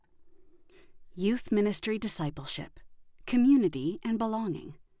Youth Ministry Discipleship, Community and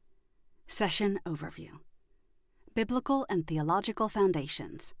Belonging. Session Overview. Biblical and Theological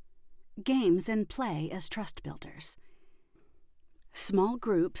Foundations. Games and Play as Trust Builders. Small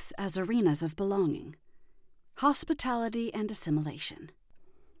Groups as Arenas of Belonging. Hospitality and Assimilation.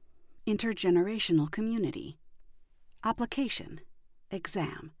 Intergenerational Community. Application.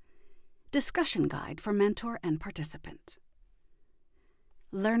 Exam. Discussion Guide for Mentor and Participant.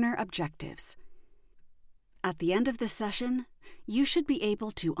 Learner Objectives. At the end of this session, you should be able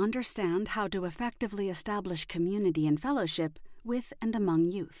to understand how to effectively establish community and fellowship with and among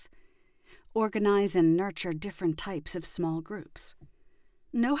youth, organize and nurture different types of small groups,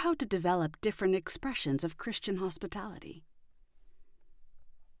 know how to develop different expressions of Christian hospitality.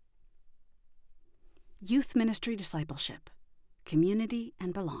 Youth Ministry Discipleship, Community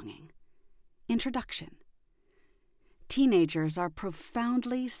and Belonging. Introduction. Teenagers are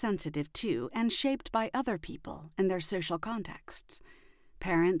profoundly sensitive to and shaped by other people and their social contexts,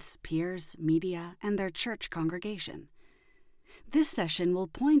 parents, peers, media, and their church congregation. This session will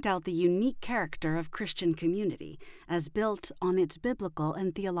point out the unique character of Christian community as built on its biblical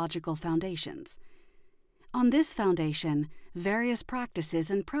and theological foundations. On this foundation, various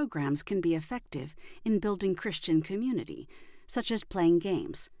practices and programs can be effective in building Christian community, such as playing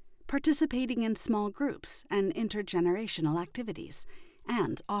games, participating in small groups and intergenerational activities,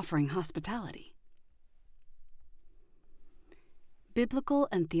 and offering hospitality. Biblical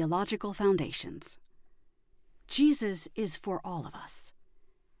and Theological Foundations. Jesus is for all of us.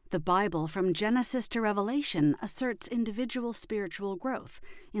 The Bible, from Genesis to Revelation, asserts individual spiritual growth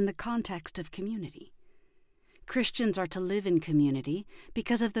in the context of community. Christians are to live in community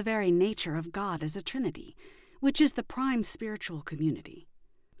because of the very nature of God as a Trinity, which is the prime spiritual community.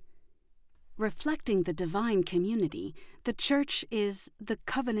 Reflecting the divine community, the Church is the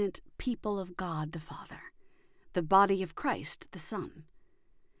covenant people of God the Father, the body of Christ the Son,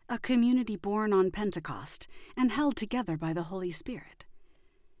 a community born on Pentecost and held together by the Holy Spirit.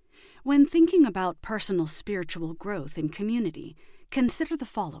 When thinking about personal spiritual growth in community, consider the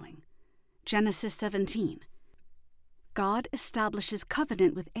following. Genesis 17. God establishes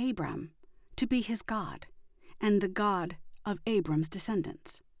covenant with Abram to be his God and the God of Abram's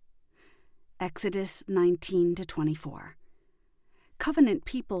descendants. Exodus 19-24. Covenant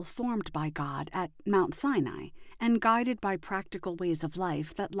people formed by God at Mount Sinai and guided by practical ways of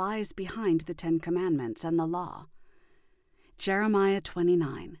life that lies behind the Ten Commandments and the law. Jeremiah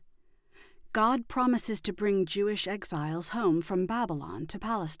 29. God promises to bring Jewish exiles home from Babylon to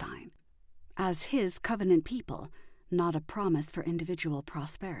Palestine as his covenant people, not a promise for individual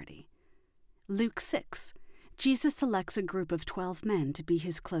prosperity. Luke 6. Jesus selects a group of 12 men to be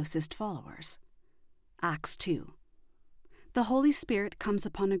his closest followers. Acts 2. The Holy Spirit comes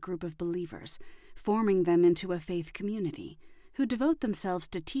upon a group of believers, forming them into a faith community, who devote themselves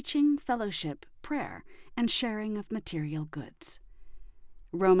to teaching, fellowship, prayer, and sharing of material goods.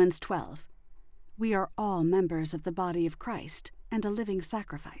 Romans 12. We are all members of the body of Christ and a living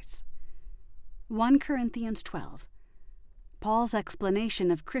sacrifice. 1 Corinthians 12. Paul's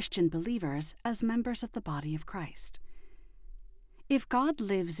explanation of Christian believers as members of the body of Christ. If God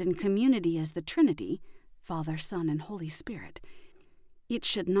lives in community as the Trinity, Father, Son, and Holy Spirit, it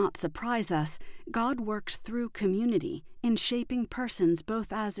should not surprise us God works through community in shaping persons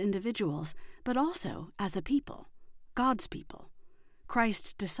both as individuals but also as a people, God's people,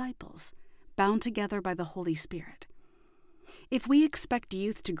 Christ's disciples, bound together by the Holy Spirit. If we expect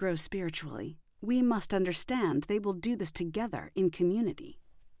youth to grow spiritually, we must understand they will do this together in community.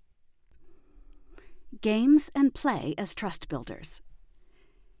 Games and play as trust builders.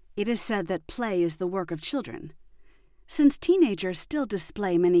 It is said that play is the work of children. Since teenagers still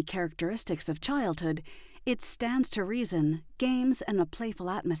display many characteristics of childhood, it stands to reason games and a playful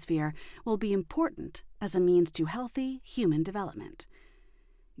atmosphere will be important as a means to healthy human development.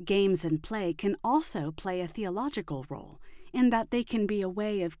 Games and play can also play a theological role in that they can be a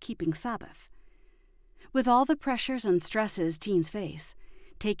way of keeping Sabbath. With all the pressures and stresses teens face,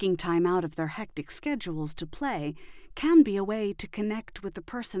 taking time out of their hectic schedules to play can be a way to connect with the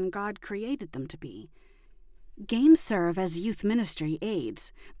person God created them to be. Games serve as youth ministry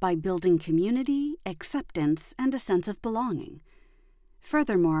aids by building community, acceptance, and a sense of belonging.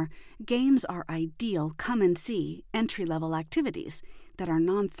 Furthermore, games are ideal come-and-see, entry-level activities that are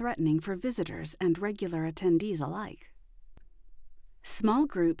non-threatening for visitors and regular attendees alike. Small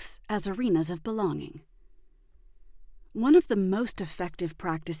groups as arenas of belonging. One of the most effective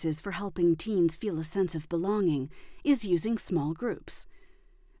practices for helping teens feel a sense of belonging is using small groups.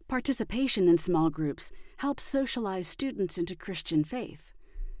 Participation in small groups helps socialize students into Christian faith.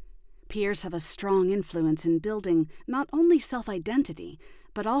 Peers have a strong influence in building not only self-identity,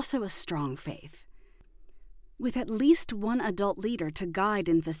 but also a strong faith. With at least one adult leader to guide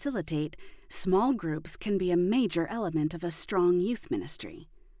and facilitate, small groups can be a major element of a strong youth ministry.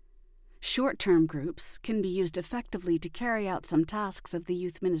 Short-term groups can be used effectively to carry out some tasks of the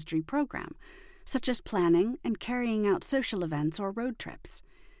youth ministry program, such as planning and carrying out social events or road trips.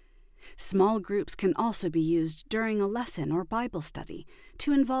 Small groups can also be used during a lesson or Bible study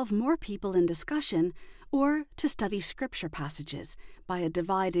to involve more people in discussion or to study scripture passages by a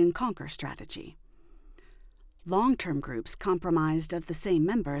divide-and-conquer strategy. Long-term groups comprised of the same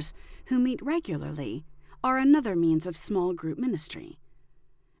members who meet regularly are another means of small group ministry.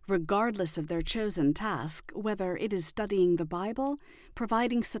 Regardless of their chosen task, whether it is studying the Bible,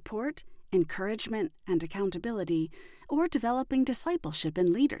 providing support, encouragement, and accountability, or developing discipleship and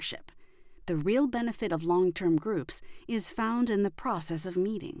leadership, the real benefit of long-term groups is found in the process of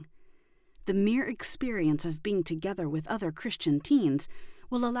meeting. The mere experience of being together with other Christian teens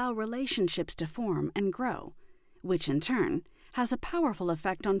will allow relationships to form and grow, which in turn has a powerful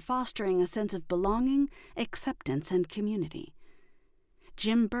effect on fostering a sense of belonging, acceptance, and community.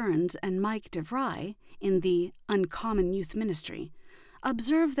 Jim Burns and Mike DeVry, in the Uncommon Youth Ministry,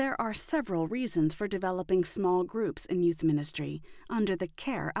 observe there are several reasons for developing small groups in youth ministry under the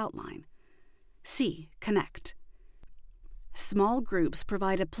CARE outline. C. Connect. Small groups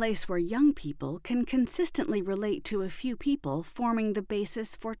provide a place where young people can consistently relate to a few people, forming the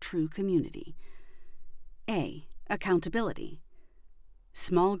basis for true community. A. Accountability.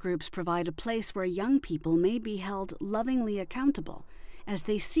 Small groups provide a place where young people may be held lovingly accountable as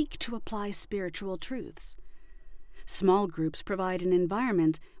they seek to apply spiritual truths. Small groups provide an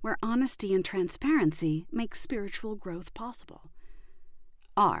environment where honesty and transparency make spiritual growth possible.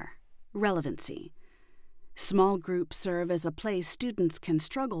 R. Relevancy. Small groups serve as a place students can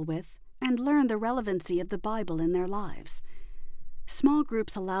struggle with and learn the relevancy of the Bible in their lives. Small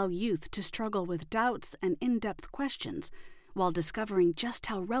groups allow youth to struggle with doubts and in-depth questions while discovering just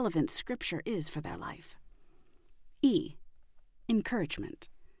how relevant Scripture is for their life. E. Encouragement.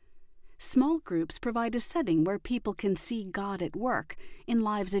 Small groups provide a setting where people can see God at work in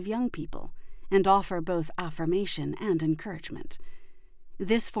lives of young people and offer both affirmation and encouragement.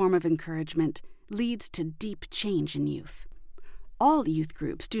 This form of encouragement leads to deep change in youth. All youth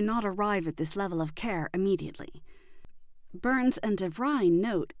groups do not arrive at this level of care immediately. Burns and DeVry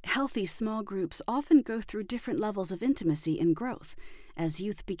note healthy small groups often go through different levels of intimacy and growth as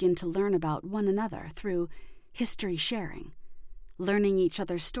youth begin to learn about one another through history sharing, learning each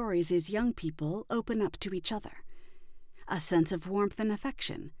other's stories as young people open up to each other, a sense of warmth and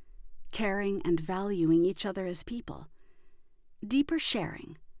affection, caring and valuing each other as people, deeper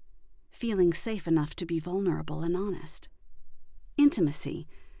sharing, feeling safe enough to be vulnerable and honest, intimacy,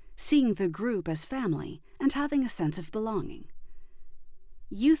 seeing the group as family, and having a sense of belonging.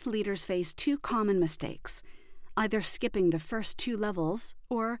 Youth leaders face two common mistakes, either skipping the first two levels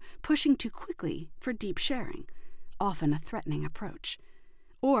or pushing too quickly for deep sharing, often a threatening approach,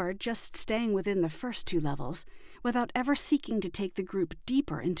 or just staying within the first two levels without ever seeking to take the group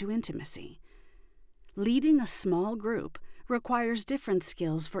deeper into intimacy. Leading a small group requires different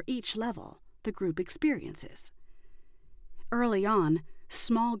skills for each level the group experiences. Early on,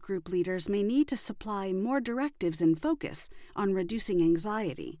 small group leaders may need to supply more directives and focus on reducing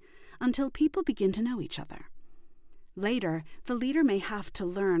anxiety until people begin to know each other. Later, the leader may have to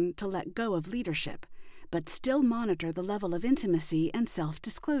learn to let go of leadership, but still monitor the level of intimacy and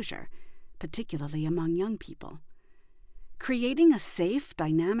self-disclosure, particularly among young people. Creating a safe,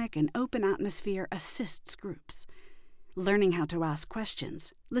 dynamic, and open atmosphere assists groups. Learning how to ask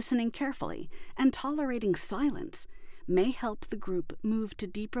questions, listening carefully, and tolerating silence may help the group move to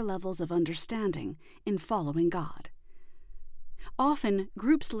deeper levels of understanding in following God. Often,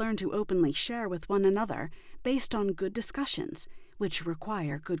 groups learn to openly share with one another based on good discussions, which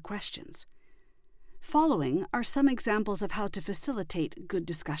require good questions. Following are some examples of how to facilitate good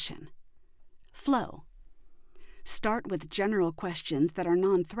discussion. Flow. Start with general questions that are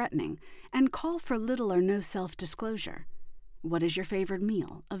non-threatening and call for little or no self-disclosure. What is your favorite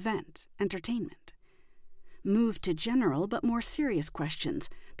meal, event, entertainment? Move to general but more serious questions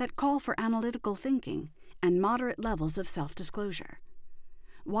that call for analytical thinking and moderate levels of self-disclosure.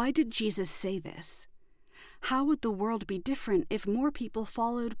 Why did Jesus say this? How would the world be different if more people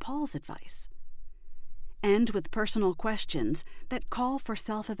followed Paul's advice? End with personal questions that call for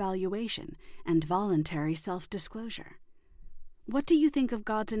self-evaluation and voluntary self-disclosure. What do you think of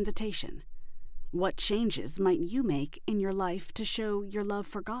God's invitation? What changes might you make in your life to show your love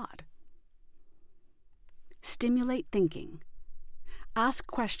for God? Stimulate thinking. Ask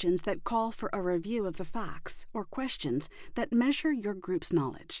questions that call for a review of the facts or questions that measure your group's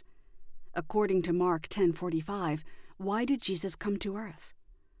knowledge. According to Mark 10:45, why did Jesus come to earth?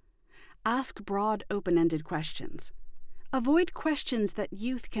 Ask broad, open-ended questions. Avoid questions that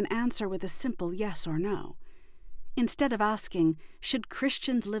youth can answer with a simple yes or no. Instead of asking, should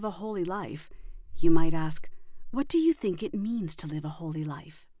Christians live a holy life, you might ask, what do you think it means to live a holy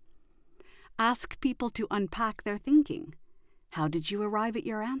life? Ask people to unpack their thinking. How did you arrive at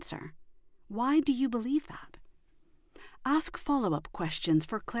your answer? Why do you believe that? Ask follow-up questions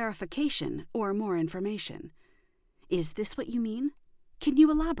for clarification or more information. Is this what you mean? Can you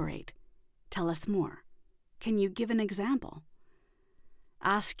elaborate? Tell us more. Can you give an example?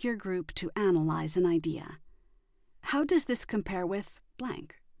 Ask your group to analyze an idea. How does this compare with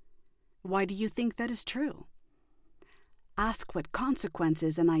blank? Why do you think that is true? Ask what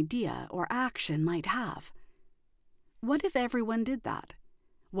consequences an idea or action might have. What if everyone did that?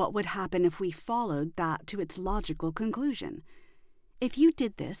 What would happen if we followed that to its logical conclusion? If you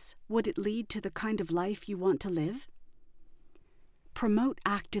did this, would it lead to the kind of life you want to live? Promote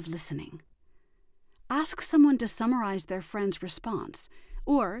active listening. Ask someone to summarize their friend's response,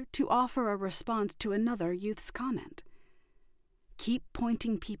 or to offer a response to another youth's comment. Keep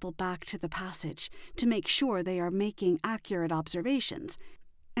pointing people back to the passage to make sure they are making accurate observations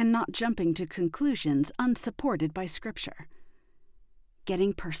and not jumping to conclusions unsupported by Scripture.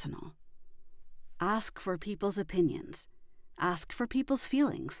 Getting personal. Ask for people's opinions. Ask for people's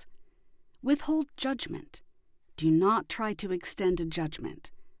feelings. Withhold judgment. Do not try to extend a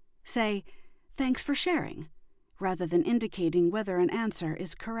judgment. Say, thanks for sharing, rather than indicating whether an answer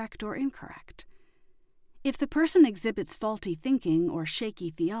is correct or incorrect. If the person exhibits faulty thinking or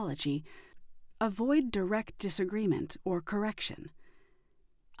shaky theology, avoid direct disagreement or correction.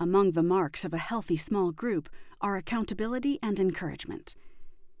 Among the marks of a healthy small group are accountability and encouragement.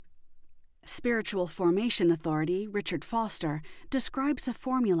 Spiritual formation authority Richard Foster describes a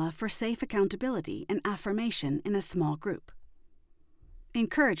formula for safe accountability and affirmation in a small group.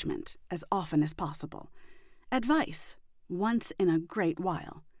 Encouragement, as often as possible. Advice, once in a great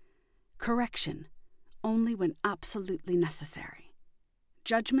while. Correction, only when absolutely necessary.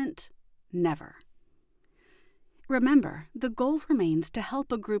 Judgment, never. Remember, the goal remains to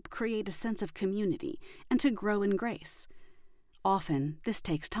help a group create a sense of community and to grow in grace. Often, this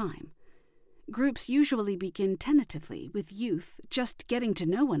takes time. Groups usually begin tentatively with youth just getting to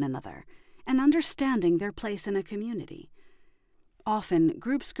know one another and understanding their place in a community. Often,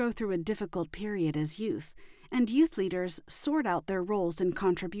 groups go through a difficult period as youth, and youth leaders sort out their roles and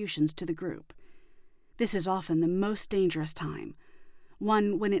contributions to the group. This is often the most dangerous time,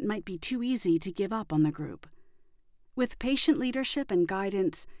 one when it might be too easy to give up on the group. With patient leadership and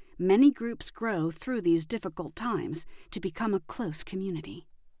guidance, many groups grow through these difficult times to become a close community.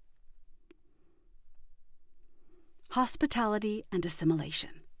 Hospitality and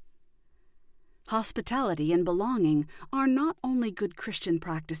assimilation. Hospitality and belonging are not only good Christian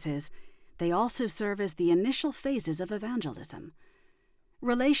practices, they also serve as the initial phases of evangelism.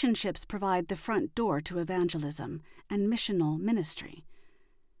 Relationships provide the front door to evangelism and missional ministry.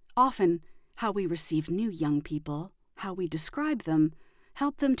 Often, how we receive new young people, how we describe them,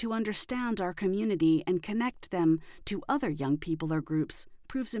 help them to understand our community and connect them to other young people or groups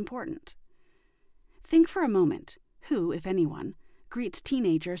proves important. Think for a moment who, if anyone, greets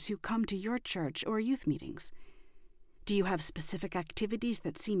teenagers who come to your church or youth meetings. Do you have specific activities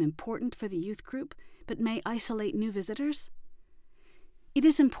that seem important for the youth group but may isolate new visitors? It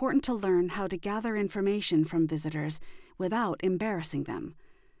is important to learn how to gather information from visitors without embarrassing them.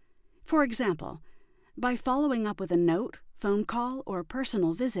 For example, by following up with a note, phone call, or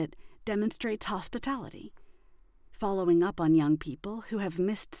personal visit demonstrates hospitality. Following up on young people who have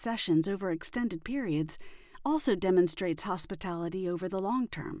missed sessions over extended periods also demonstrates hospitality over the long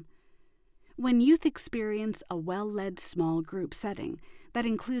term. When youth experience a well-led small group setting that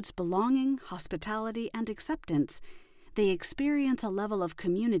includes belonging, hospitality, and acceptance, they experience a level of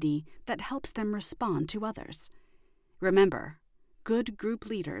community that helps them respond to others. Remember, good group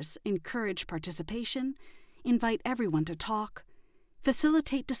leaders encourage participation, invite everyone to talk,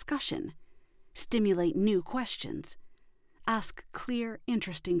 facilitate discussion, stimulate new questions, ask clear,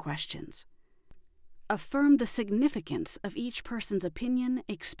 interesting questions. Affirm the significance of each person's opinion,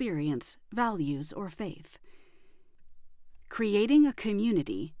 experience, values, or faith. Creating a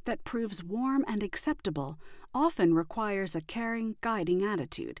community that proves warm and acceptable often requires a caring, guiding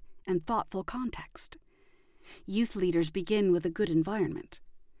attitude and thoughtful context. Youth leaders begin with a good environment.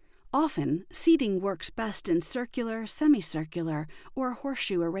 Often, seating works best in circular, semicircular, or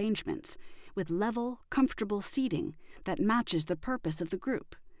horseshoe arrangements, with level, comfortable seating that matches the purpose of the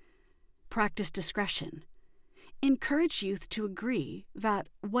group. Practice discretion. Encourage youth to agree that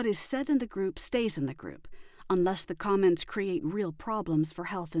what is said in the group stays in the group, unless the comments create real problems for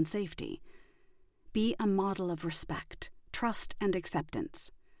health and safety. Be a model of respect, trust, and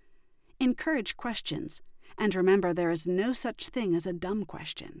acceptance. Encourage questions, and remember there is no such thing as a dumb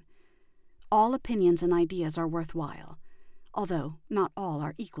question. All opinions and ideas are worthwhile, although not all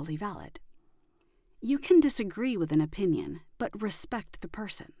are equally valid. You can disagree with an opinion, but respect the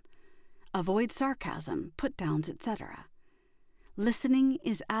person. Avoid sarcasm, put-downs, etc. Listening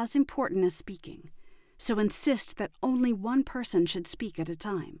is as important as speaking, so insist that only one person should speak at a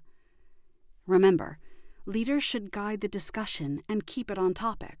time. Remember, leaders should guide the discussion and keep it on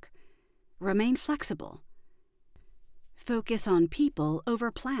topic. Remain flexible. Focus on people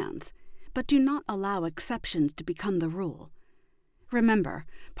over plans, but do not allow exceptions to become the rule. Remember,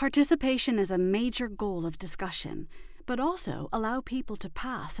 participation is a major goal of discussion, but also allow people to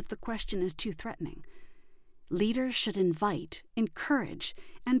pass if the question is too threatening. Leaders should invite, encourage,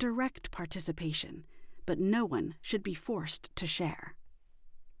 and direct participation, but no one should be forced to share.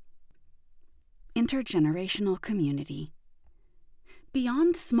 Intergenerational community.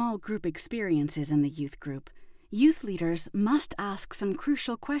 Beyond small group experiences in the youth group, youth leaders must ask some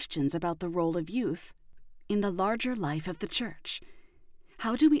crucial questions about the role of youth in the larger life of the church.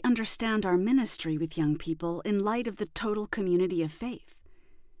 How do we understand our ministry with young people in light of the total community of faith?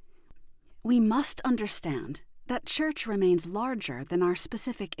 We must understand that church remains larger than our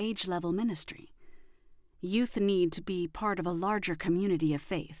specific age-level ministry. Youth need to be part of a larger community of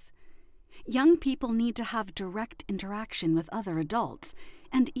faith. Young people need to have direct interaction with other adults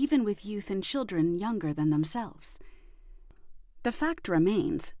and even with youth and children younger than themselves. The fact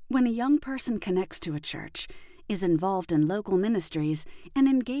remains, when a young person connects to a church, is involved in local ministries, and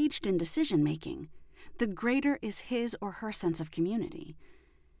engaged in decision-making, the greater is his or her sense of community.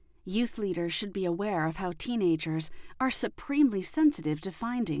 Youth leaders should be aware of how teenagers are supremely sensitive to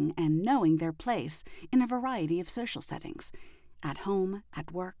finding and knowing their place in a variety of social settings, at home,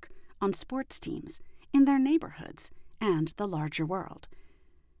 at work, on sports teams, in their neighborhoods, and the larger world.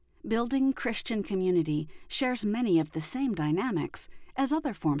 Building Christian community shares many of the same dynamics as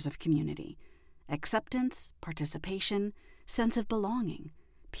other forms of community: acceptance, participation, sense of belonging,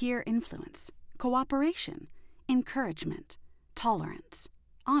 peer influence, cooperation, encouragement, tolerance,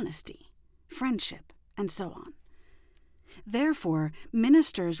 honesty, friendship, and so on. Therefore,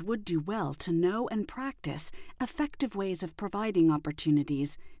 ministers would do well to know and practice effective ways of providing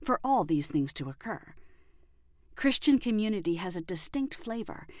opportunities for all these things to occur. Christian community has a distinct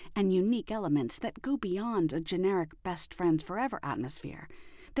flavor and unique elements that go beyond a generic best friends forever atmosphere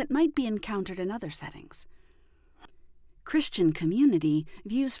that might be encountered in other settings. Christian community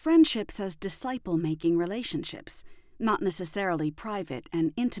views friendships as disciple-making relationships, not necessarily private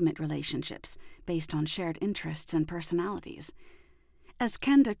and intimate relationships based on shared interests and personalities. As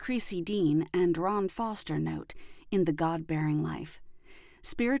Kenda Creasy Dean and Ron Foster note in The God-Bearing Life,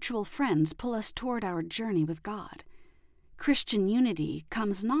 spiritual friends pull us toward our journey with God. Christian unity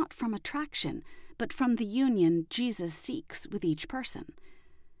comes not from attraction, but from the union Jesus seeks with each person.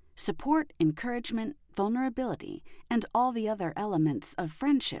 Support, encouragement, vulnerability, and all the other elements of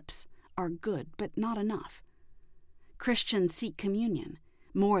friendships are good but not enough. Christians seek communion,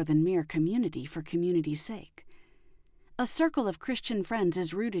 more than mere community for community's sake. A circle of Christian friends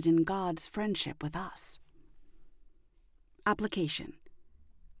is rooted in God's friendship with us. Application.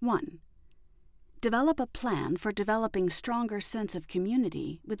 1. Develop a plan for developing stronger sense of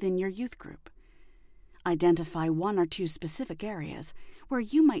community within your youth group. Identify 1 or 2 specific areas where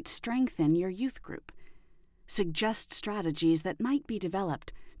you might strengthen your youth group. Suggest strategies that might be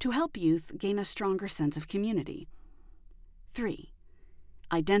developed to help youth gain a stronger sense of community. 3.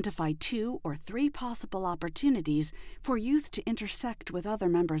 Identify 2 or 3 possible opportunities for youth to intersect with other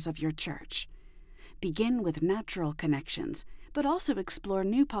members of your church. Begin with natural connections, but also explore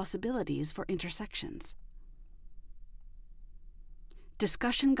new possibilities for intersections.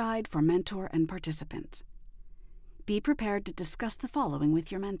 Discussion guide for mentor and participant. Be prepared to discuss the following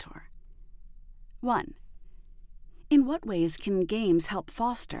with your mentor. 1. In what ways can games help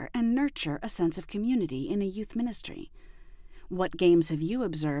foster and nurture a sense of community in a youth ministry? What games have you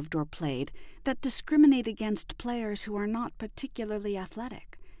observed or played that discriminate against players who are not particularly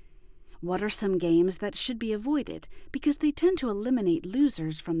athletic? What are some games that should be avoided because they tend to eliminate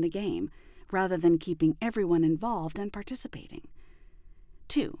losers from the game rather than keeping everyone involved and participating?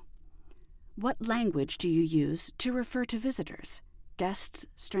 2. What language do you use to refer to visitors, guests,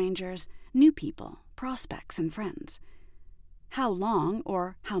 strangers, new people, prospects, and friends? How long,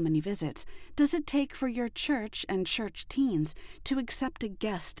 or how many visits, does it take for your church and church teens to accept a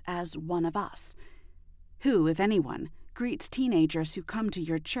guest as one of us? Who, if anyone, greets teenagers who come to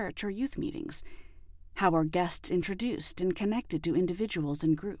your church or youth meetings? How are guests introduced and connected to individuals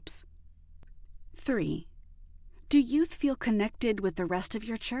and groups? 3. Do youth feel connected with the rest of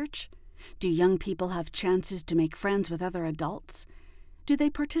your church? Do young people have chances to make friends with other adults? Do they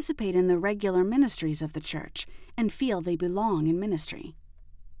participate in the regular ministries of the church and feel they belong in ministry?